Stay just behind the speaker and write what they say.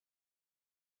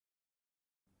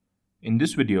In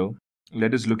this video,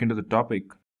 let us look into the topic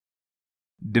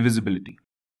divisibility.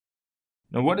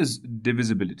 Now, what is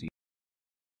divisibility?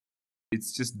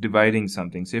 It's just dividing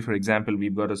something. Say, for example,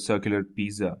 we've got a circular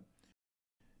pizza,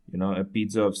 a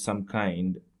pizza of some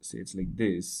kind. Say it's like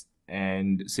this.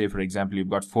 And say, for example, you've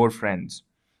got 4 friends,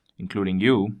 including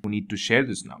you, who need to share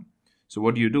this now. So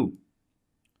what do?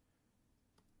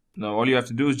 Now, all you have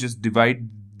to do is just divide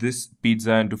this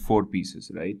pizza into 4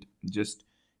 pieces, right? Just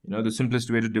the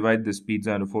simplest way to divide this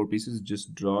pizza into 4 pieces is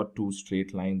just draw 2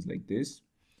 straight lines like this.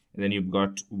 And then you've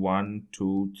got 1,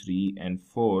 2, 3, and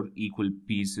 4 equal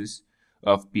pieces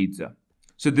of pizza.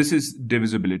 So this is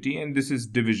divisibility, and this is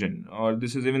division, or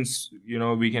this is even,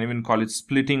 we can even call it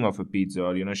splitting of a pizza,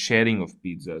 or, sharing of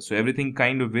pizza. So everything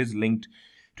kind of is linked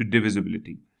to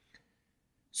divisibility.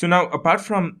 So now, apart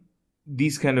from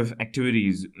these kind of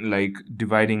activities like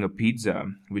dividing a pizza,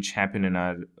 which happen in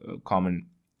our common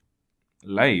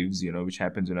lives, which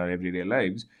happens in our everyday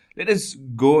lives, let us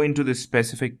go into the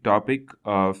specific topic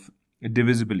of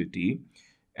divisibility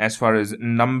as far as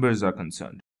numbers are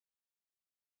concerned,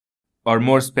 or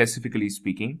more specifically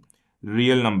speaking,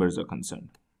 real numbers are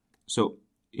concerned. So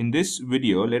in this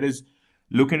video, let us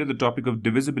look into the topic of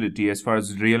divisibility as far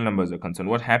as real numbers are concerned.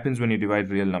 What happens when you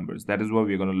divide real numbers? That is what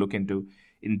we're going to look into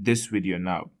in this video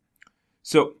now.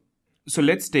 So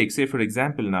let's take, say for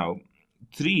example now,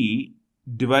 3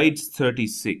 divides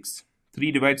 36.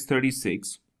 3 divides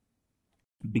 36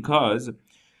 because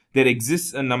there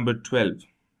exists a number 12,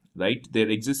 right? There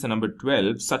exists a number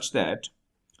 12 such that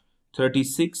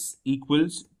 36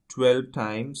 equals 12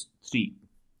 times 3.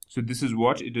 So this is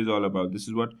what it is all about. This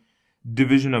is what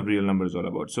division of real numbers is all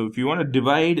about. So if you want to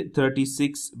divide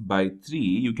 36 by 3,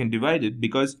 you can divide it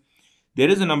because there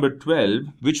is a number 12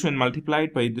 which when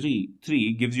multiplied by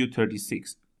 3 gives you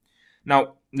 36.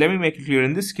 Now, let me make it clear.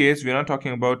 In this case, we are not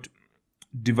talking about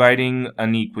dividing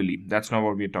unequally. That's not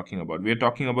what we are talking about. We are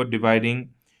talking about dividing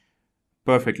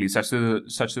perfectly such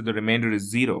that the remainder is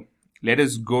 0. Let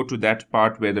us go to that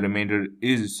part where the remainder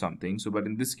is something. But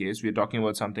in this case, we are talking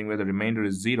about something where the remainder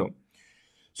is 0.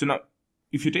 So now,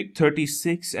 if you take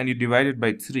 36 and you divide it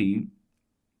by 3,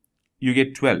 you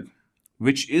get 12,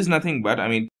 which is nothing but,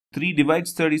 3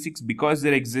 divides 36 because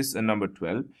there exists a number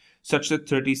 12, such that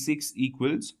 36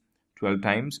 equals 12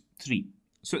 times 3.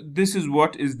 So this is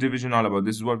what is division all about.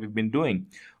 This is what we've been doing.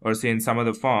 Or say in some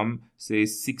other form, say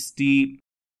 60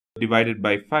 divided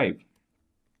by 5.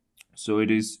 So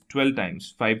it is 12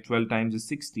 times. 12 times is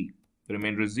 60. The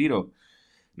remainder is 0.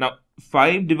 Now,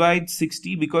 5 divides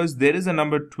 60 because there is a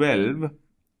number 12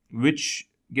 which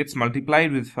gets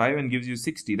multiplied with 5 and gives you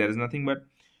 60. That is nothing but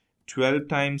 12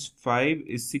 times 5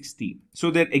 is 60. So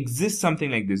there exists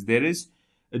something like this. There is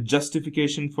a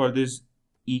justification for this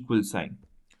equal sign.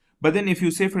 But then if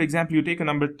you say, for example, you take a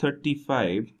number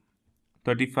 35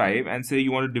 and say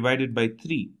you want to divide it by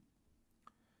 3.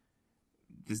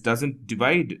 This doesn't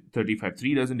divide 35.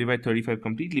 3 doesn't divide 35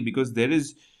 completely because there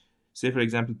is, say for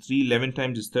example, 11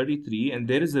 times is 33 and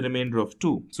there is a remainder of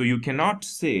 2. So you cannot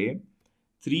say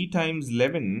 3 times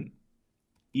 11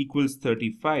 equals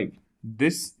 35.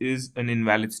 This is an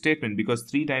invalid statement because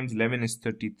 3 times 11 is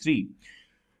 33.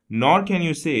 Nor can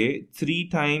you say 3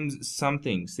 times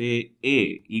something, say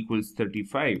a equals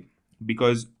 35,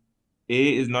 because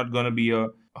a is not going to be a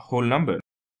whole number,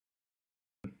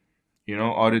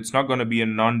 or it's not going to be a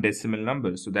non-decimal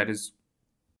number. So that is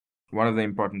one of the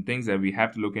important things that we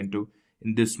have to look into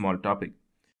in this small topic.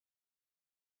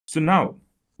 So now,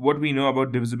 what we know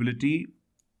about divisibility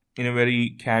in a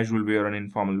very casual way or an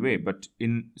informal way, but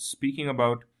in speaking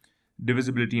about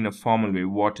divisibility in a formal way,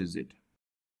 what is it?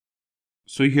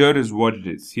 So here is what it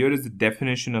is. Here is the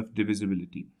definition of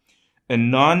divisibility. A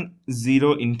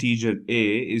non-zero integer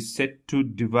a is said to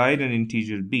divide an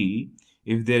integer b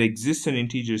if there exists an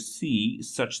integer c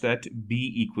such that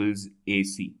b equals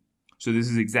ac. So this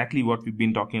is exactly what we've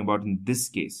been talking about in this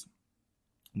case.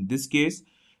 In this case,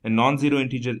 a non-zero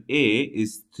integer a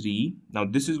is 3. Now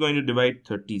this is going to divide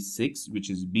 36, which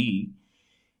is b.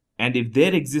 And if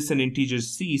there exists an integer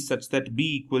c such that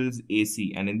b equals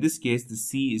ac, and in this case the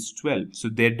c is 12. So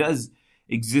there does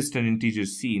exist an integer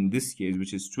c in this case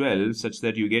which is 12 such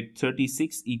that you get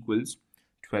 36 equals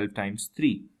 12 times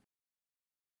 3.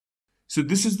 So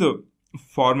this is the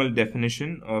formal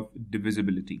definition of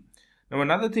divisibility. Now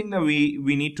another thing that we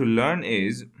need to learn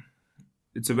is,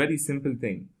 it's a very simple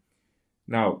thing.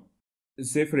 Now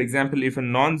say for example, if a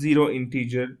non-zero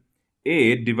integer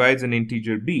a divides an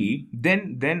integer b,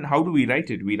 then how do we write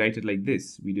it? We write it like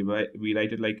this. We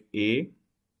write it like a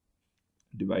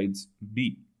divides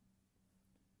b.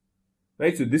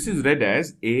 Right? So this is read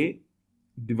as a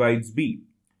divides b.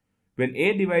 When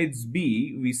a divides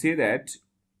b, we say that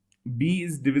B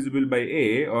is divisible by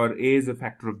A, or A is a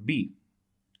factor of B,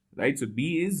 right? So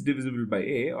B is divisible by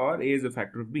A, or A is a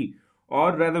factor of B,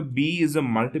 or rather B is a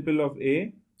multiple of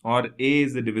A, or A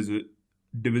is a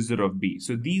divisor of B.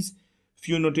 So these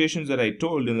few notations that I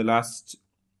told in the last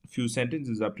few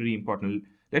sentences are pretty important.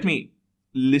 Let me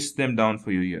list them down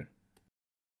for you here.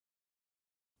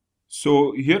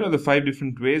 So here are the 5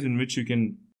 different ways in which you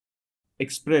can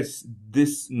express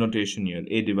this notation here,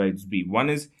 A divides B. One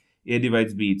is A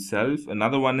divides B itself.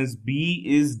 Another one is B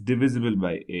is divisible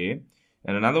by A.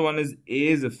 And another one is A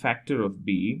is a factor of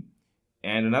B.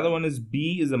 And another one is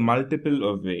B is a multiple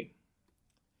of A.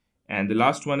 And the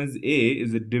last one is A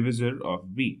is a divisor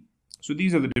of B. So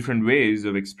these are the different ways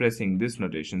of expressing this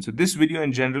notation. So this video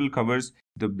in general covers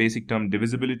the basic term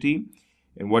divisibility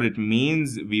and what it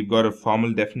means. We've got a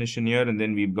formal definition here, and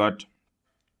then we've got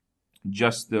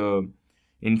just the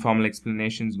informal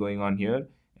explanations going on here.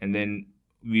 And then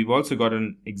we've also got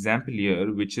an example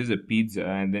here, which is a pizza,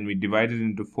 and then we divide it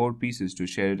into 4 pieces to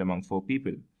share it among 4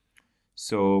 people.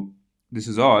 So this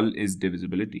is all is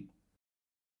divisibility.